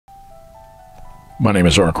My name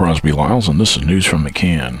is R. Crosby Lyles, and this is News from the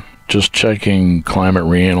Can. Just checking Climate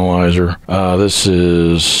Reanalyzer. This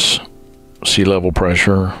is sea level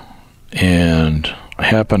pressure, and I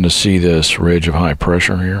happen to see this ridge of high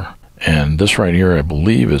pressure here. And this right here, I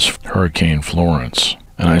believe, is Hurricane Florence.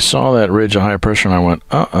 And I saw that ridge of high pressure, and I went,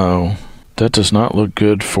 uh-oh, that does not look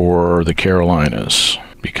good for the Carolinas.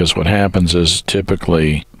 Because what happens is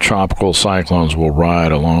typically tropical cyclones will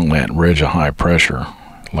ride along that ridge of high pressure.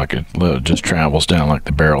 Like it just travels down like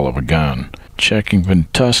the barrel of a gun. Checking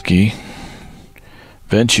Ventusky,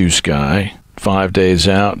 Sky, 5 days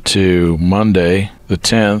out to Monday, the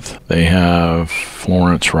 10th, they have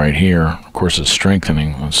Florence right here. Of course, it's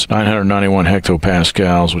strengthening. It's 991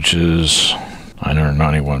 hectopascals, which is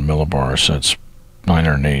 991 millibars. That's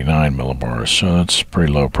 989 millibars, so that's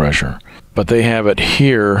pretty low pressure. But they have it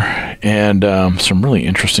here, and some really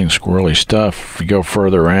interesting squirrely stuff. If you go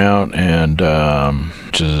further out, and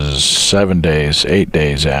which is 7 days, 8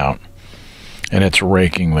 days out, and it's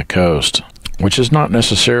raking the coast, which is not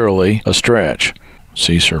necessarily a stretch.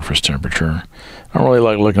 Sea surface temperature. I don't really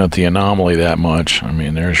like looking at the anomaly that much. I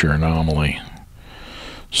mean, there's your anomaly.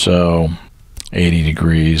 So 80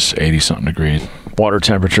 degrees, 80-something degrees. Water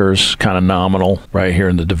temperature is kind of nominal right here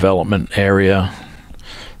in the development area.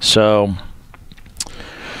 So,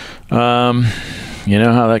 you know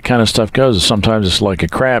how that kind of stuff goes. Sometimes it's like a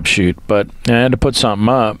crapshoot, but I had to put something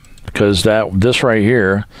up because this right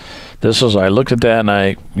here, I looked at that and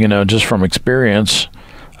I, just from experience,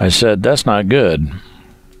 I said, that's not good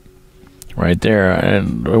right there.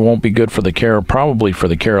 And it won't be good for probably for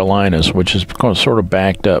the Carolinas, which is sort of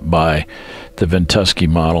backed up by the Ventusky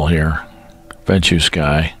model here,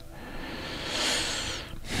 Sky.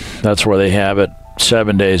 That's where they have it.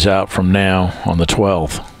 7 days out from now on the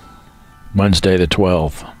 12th, Wednesday the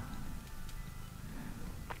 12th.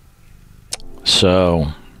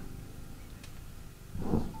 So,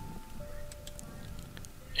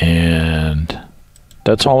 and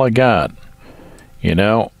that's all I got.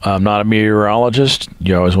 I'm not a meteorologist.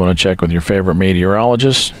 You always want to check with your favorite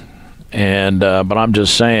meteorologist. And but I'm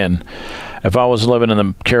just saying, if I was living in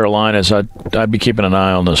the Carolinas, I'd be keeping an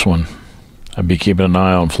eye on this one. I'd be keeping an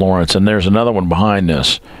eye on Florence. And there's another one behind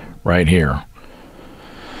this right here.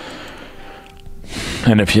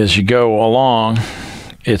 And as you go along,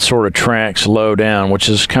 it sort of tracks low down, which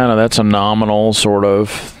is that's a nominal sort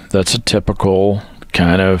of, that's a typical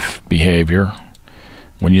kind of behavior.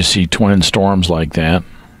 When you see twin storms like that,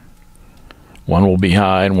 one will be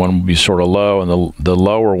high and one will be sort of low. And the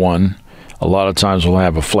lower one, a lot of times will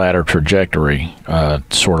have a flatter trajectory,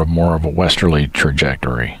 sort of more of a westerly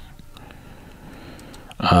trajectory.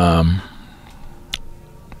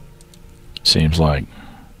 Seems like.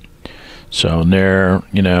 So there,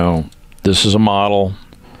 this is a model.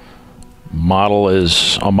 A model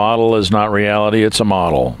is not reality, it's a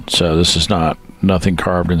model. So this is nothing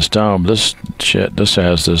carved in stone. This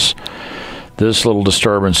has this little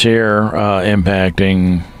disturbance here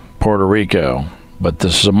impacting Puerto Rico. But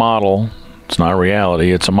this is a model. It's not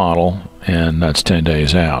reality, it's a model, and that's 10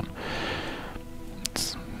 days out.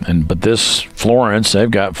 But this Florence, they've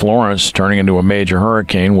got Florence turning into a major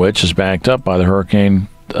hurricane, which is backed up by the hurricane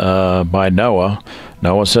by NOAA.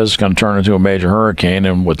 NOAA says it's going to turn into a major hurricane,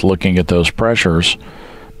 and with looking at those pressures,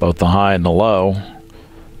 both the high and the low,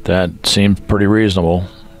 that seems pretty reasonable.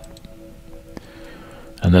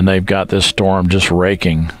 And then they've got this storm just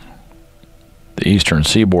raking the eastern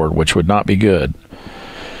seaboard, which would not be good.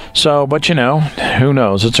 So, but who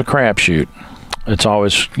knows? It's a crapshoot. It's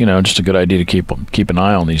always, just a good idea to keep an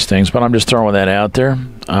eye on these things. But I'm just throwing that out there,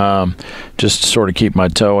 just to sort of keep my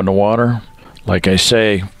toe in the water. Like I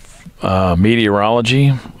say,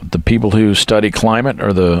 meteorology, the people who study climate are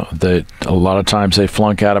a lot of times they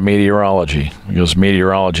flunk out of meteorology because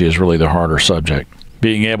meteorology is really the harder subject.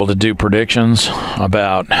 Being able to do predictions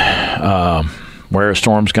about where a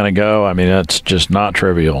storm's going to go, I mean, that's just not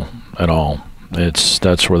trivial at all.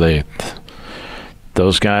 That's where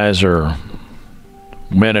those guys are.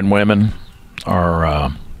 Men and women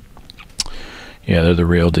are, they're the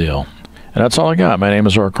real deal. And that's all I got. My name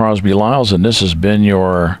is R. Crosby Lyles, and this has been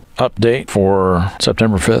your update for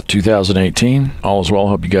September 5th, 2018. All is well.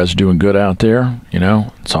 Hope you guys are doing good out there.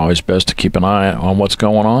 It's always best to keep an eye on what's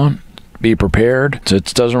going on. Be prepared.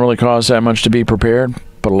 It doesn't really cost that much to be prepared.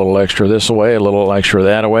 Put a little extra this away, a little extra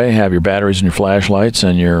that away. Have your batteries and your flashlights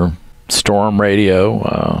and your storm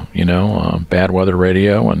radio, bad weather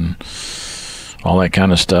radio, and all that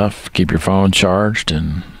kind of stuff. Keep your phone charged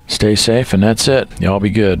and stay safe, and that's it. Y'all be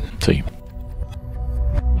good. See you.